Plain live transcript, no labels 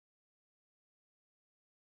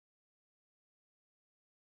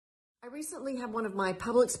I recently had one of my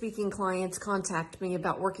public speaking clients contact me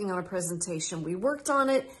about working on a presentation. We worked on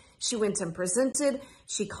it. She went and presented.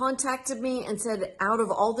 She contacted me and said out of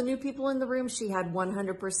all the new people in the room, she had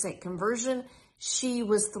 100% conversion. She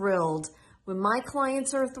was thrilled. When my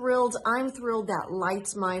clients are thrilled, I'm thrilled. That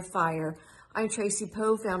lights my fire. I'm Traci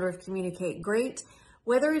Poe, founder of Communicate Great.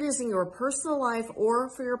 Whether it is in your personal life or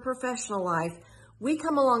for your professional life, we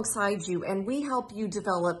come alongside you and we help you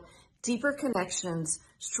develop deeper connections,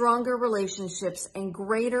 stronger relationships, and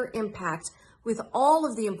greater impact with all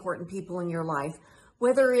of the important people in your life,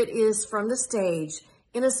 whether it is from the stage,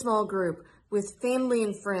 in a small group, with family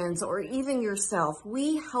and friends, or even yourself.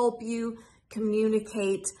 We help you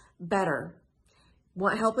communicate better.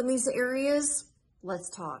 Want help in these areas? Let's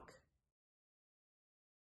talk.